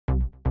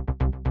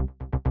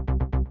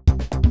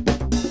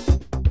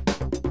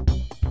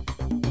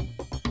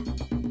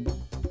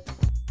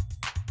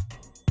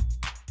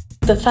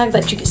the fact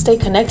that you can stay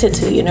connected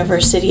to the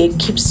university, it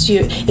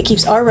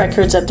keeps our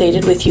records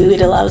updated with you. It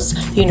allows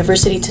the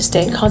university to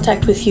stay in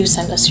contact with you,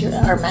 send us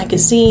our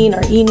magazine,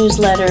 our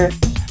e-newsletter.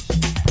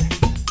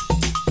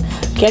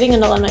 Getting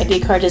an alumni ID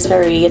card is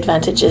very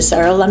advantageous.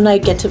 Our alumni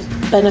get to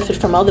benefit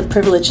from all the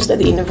privileges that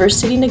the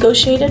university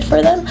negotiated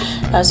for them.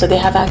 So they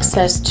have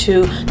access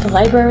to the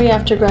library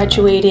after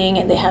graduating,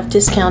 and they have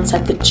discounts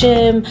at the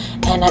gym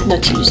and at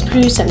Nautilus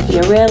Plus and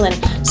Via Rail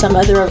and some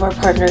other of our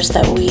partners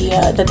that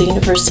the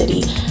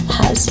university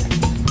has.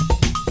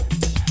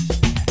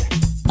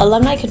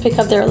 Alumni could pick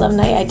up their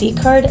alumni ID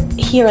card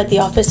here at the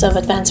Office of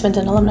Advancement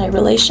and Alumni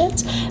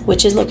Relations,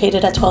 which is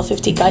located at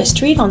 1250 Guy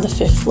Street on the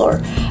 5th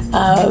floor.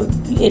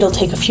 It'll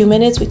take a few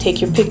minutes. We take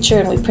your picture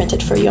and we print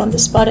it for you on the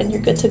spot, and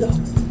you're good to go.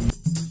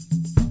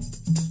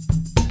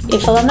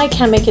 If alumni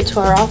can't make it to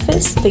our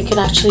office, they can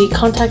actually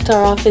contact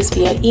our office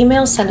via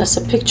email, send us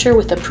a picture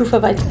with a proof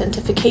of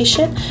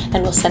identification,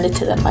 and we'll send it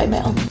to them by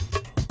mail.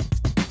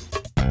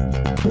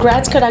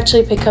 Grads could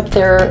actually pick up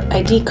their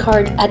ID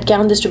card at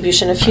gown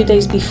distribution a few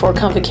days before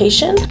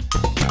convocation.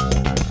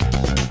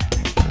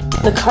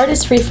 The card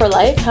is free for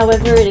life,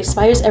 however, it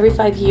expires every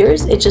 5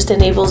 years. It just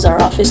enables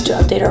our office to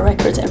update our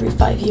records every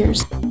 5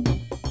 years.